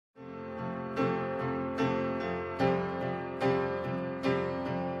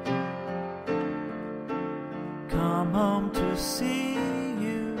want to see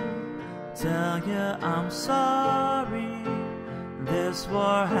you, tell you I'm sorry. This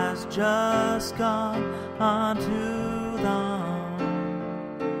war has just gone on too long.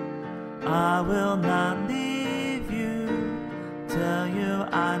 I will not leave you, tell you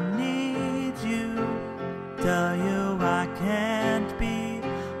I need you, tell you I can't be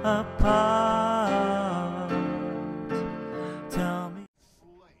apart. Tell me.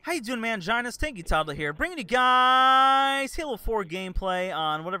 How you doing, man? Giannis Tanky Toddler here, bringing you guys Halo 4 gameplay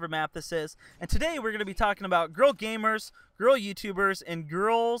on whatever map this is. And today we're going to be talking about girl gamers, girl YouTubers, and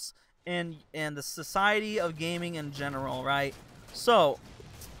girls and the society of gaming in general, right? So,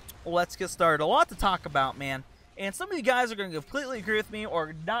 let's get started. A lot to talk about, man. And some of you guys are going to completely agree with me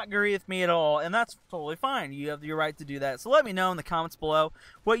or not agree with me at all, and that's totally fine. You have your right to do that. So let me know in the comments below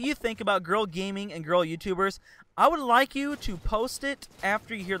what you think about girl gaming and girl YouTubers. I would like you to post it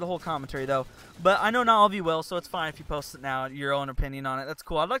after you hear the whole commentary, though. But I know not all of you will, so it's fine if you post it now, your own opinion on it. That's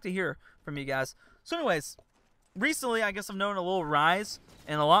cool. I'd like to hear from you guys. So anyways, recently I guess I've known a little rise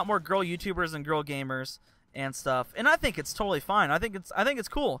and a lot more girl YouTubers and girl gamers and stuff, and I think it's totally fine. I think it's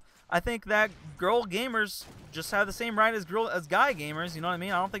cool. I think that girl gamers just have the same right as guy gamers. You know what I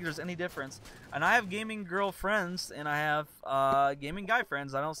mean? I don't think there's any difference. And I have gaming girl friends, and I have gaming guy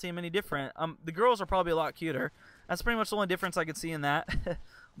friends. I don't see them any different. The girls are probably a lot cuter. That's pretty much the only difference I could see in that.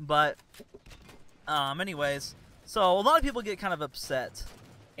 But anyways, so a lot of people get kind of upset,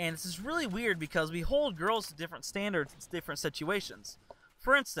 and this is really weird because we hold girls to different standards in different situations.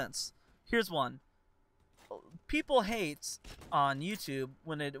 For instance, here's one. People hate on YouTube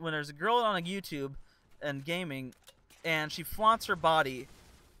when there's a girl on a YouTube and gaming, and she flaunts her body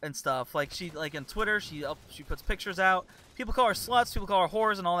and stuff. Like in Twitter, she puts pictures out. People call her sluts, people call her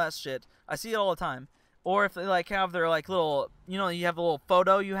whores, and all that shit. I see it all the time. Or if they have their little, you have the little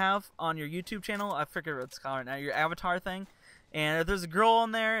photo you have on your YouTube channel. I forget what it's called right now, your avatar thing. And if there's a girl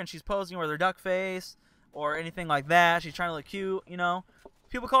on there and she's posing with her duck face or anything like that, she's trying to look cute,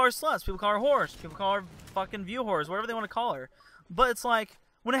 people call her sluts, people call her whores, people call her fucking view whores, whatever they want to call her. But it's like,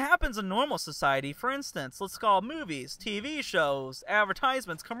 when it happens in normal society, for instance, let's call movies, TV shows,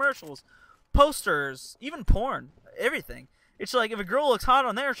 advertisements, commercials, posters, even porn, everything. It's like, if a girl looks hot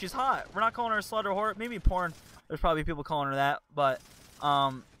on there, she's hot. We're not calling her a slut or whore. Maybe porn, there's probably people calling her that. But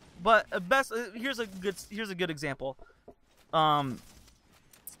here's a good example.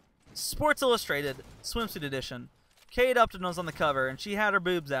 Sports Illustrated swimsuit edition. Kate Upton was on the cover, and she had her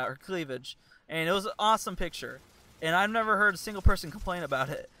boobs out, her cleavage, and it was an awesome picture. And I've never heard a single person complain about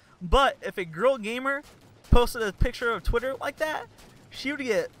it. But if a girl gamer posted a picture of Twitter like that, she would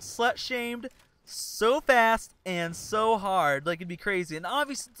get slut-shamed so fast and so hard. Like, it'd be crazy. And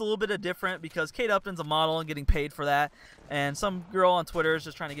obviously it's a little bit different because Kate Upton's a model and getting paid for that. And some girl on Twitter is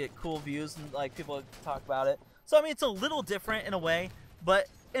just trying to get cool views and people talk about it. So I mean, it's a little different in a way, but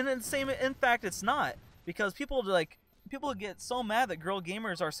in fact it's not, because people get so mad that girl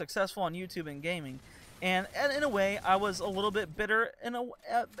gamers are successful on YouTube and gaming. And in a way, I was a little bit bitter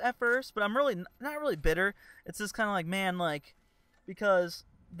at first, but I'm really not really bitter. It's just kind of like, man, because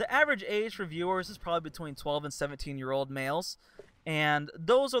the average age for viewers is probably between 12 and 17-year-old males, and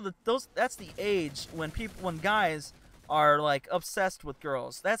that's the age when guys are obsessed with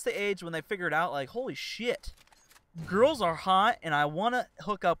girls. That's the age when they figure it out, holy shit, girls are hot, and I want to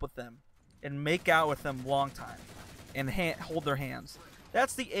hook up with them and make out with them long time and hold their hands.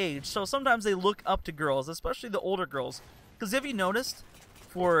 That's the age. So sometimes they look up to girls, especially the older girls. Because have you noticed,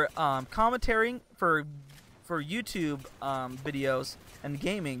 for commentating for YouTube videos and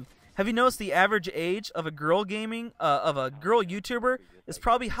gaming, have you noticed the average age of a girl YouTuber is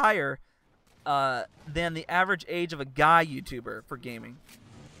probably higher than the average age of a guy YouTuber for gaming?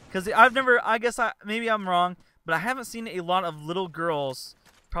 Because maybe I'm wrong, but I haven't seen a lot of little girls,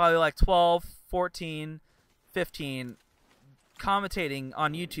 probably 12, 14, 15, commentating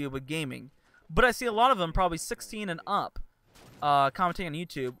on YouTube with gaming. But I see a lot of them probably 16 and up commentating on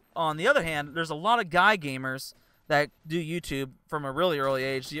YouTube. On the other hand, there's a lot of guy gamers that do YouTube from a really early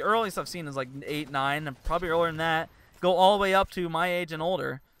age. The earliest I've seen is 8, 9, and probably earlier than that, go all the way up to my age and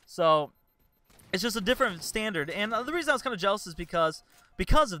older. So it's just a different standard. And the reason I was kind of jealous is because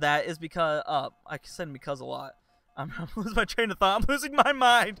of that is because I said because a lot. I'm losing my train of thought. I'm losing my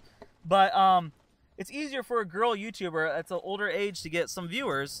mind. But it's easier for a girl YouTuber at an older age to get some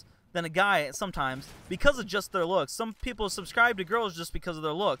viewers than a guy sometimes because of just their looks. Some people subscribe to girls just because of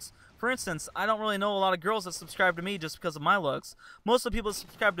their looks. For instance, I don't really know a lot of girls that subscribe to me just because of my looks. Most of the people that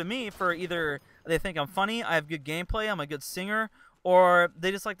subscribe to me for either they think I'm funny, I have good gameplay, I'm a good singer, or they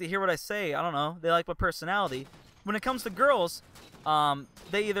just like to hear what I say. I don't know. They like my personality. when it comes to girls,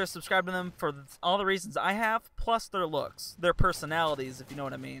 they either subscribe to them for all the reasons I have, plus their looks, their personalities, if you know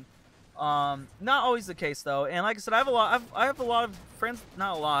what I mean. Not always the case though, and like I said, I have a lot of friends.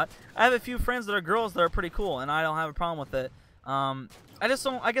 Not a lot. I have a few friends that are girls that are pretty cool, and I don't have a problem with it. I just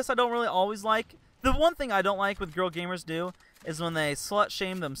don't. I guess I don't really always like. The one thing I don't like with girl gamers do is when they slut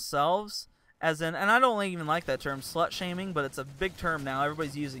shame themselves, as in, and I don't even like that term, slut shaming, but it's a big term now.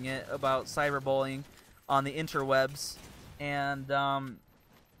 Everybody's using it about cyberbullying on the interwebs, and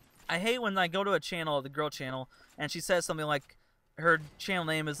I hate when I go to a channel, the girl channel, and she says something like her channel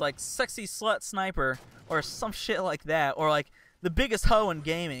name is like Sexy Slut Sniper or some shit like that, or like the biggest hoe in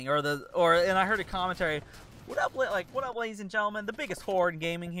gaming, or and I heard a commentary. What up, ladies and gentlemen? The biggest whore in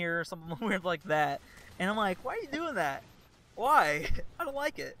gaming here, or something weird like that. And I'm like, why are you doing that? Why? I don't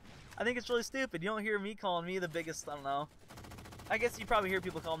like it. I think it's really stupid. You don't hear me calling me the biggest, I don't know. I guess you probably hear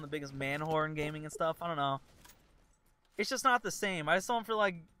people call them the biggest man whore in gaming and stuff. I don't know. It's just not the same. I just don't feel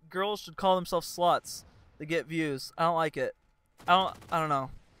like girls should call themselves sluts to get views. I don't like it. I don't know.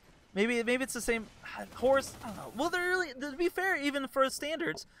 Maybe it's the same. Whores, I don't know. Well, there really, to be fair, even for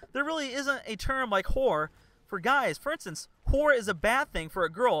standards, there really isn't a term like whore for guys. For instance, whore is a bad thing for a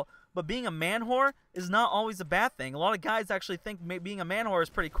girl, but being a man whore is not always a bad thing. A lot of guys actually think being a man whore is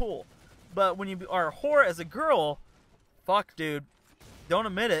pretty cool. But when you are a whore as a girl, fuck, dude. Don't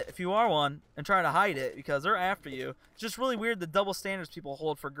admit it if you are one and try to hide it, because they're after you. It's just really weird the double standards people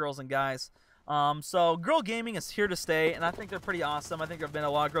hold for girls and guys. So girl gaming is here to stay, and I think they're pretty awesome. I think there have been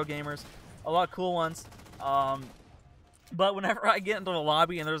a lot of girl gamers, a lot of cool ones. But whenever I get into a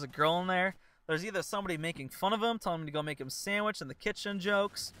lobby and there's a girl in there, there's either somebody making fun of him, telling him to go make him a sandwich in the kitchen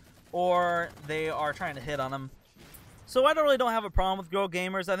jokes, or they are trying to hit on him. So I don't have a problem with girl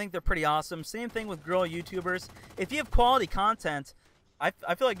gamers. I think they're pretty awesome. Same thing with girl YouTubers. If you have quality content, I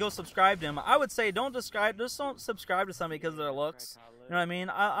feel like go subscribe to them. I would say don't subscribe to somebody because of their looks. You know what I mean?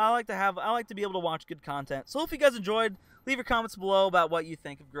 I like to be able to watch good content. So if you guys enjoyed, leave your comments below about what you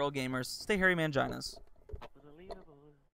think of girl gamers. Stay hairy, manginas.